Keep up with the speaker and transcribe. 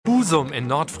Husum in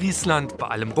Nordfriesland, bei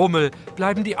allem Rummel,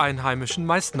 bleiben die Einheimischen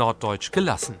meist norddeutsch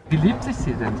gelassen. Wie lebt sich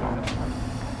sie denn so?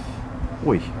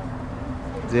 Ruhig.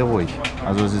 Sehr ruhig.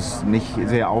 Also es ist nicht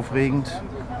sehr aufregend.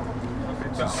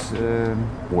 Es ist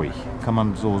ruhig, kann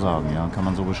man so sagen, ja, kann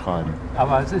man so beschreiben.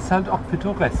 Aber es ist halt auch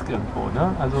pittoresk irgendwo,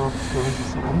 ne? Also wenn man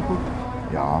sich so umguckt.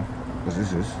 Ja, das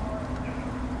ist es.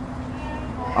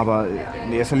 Aber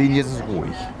in erster Linie ist es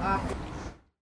ruhig.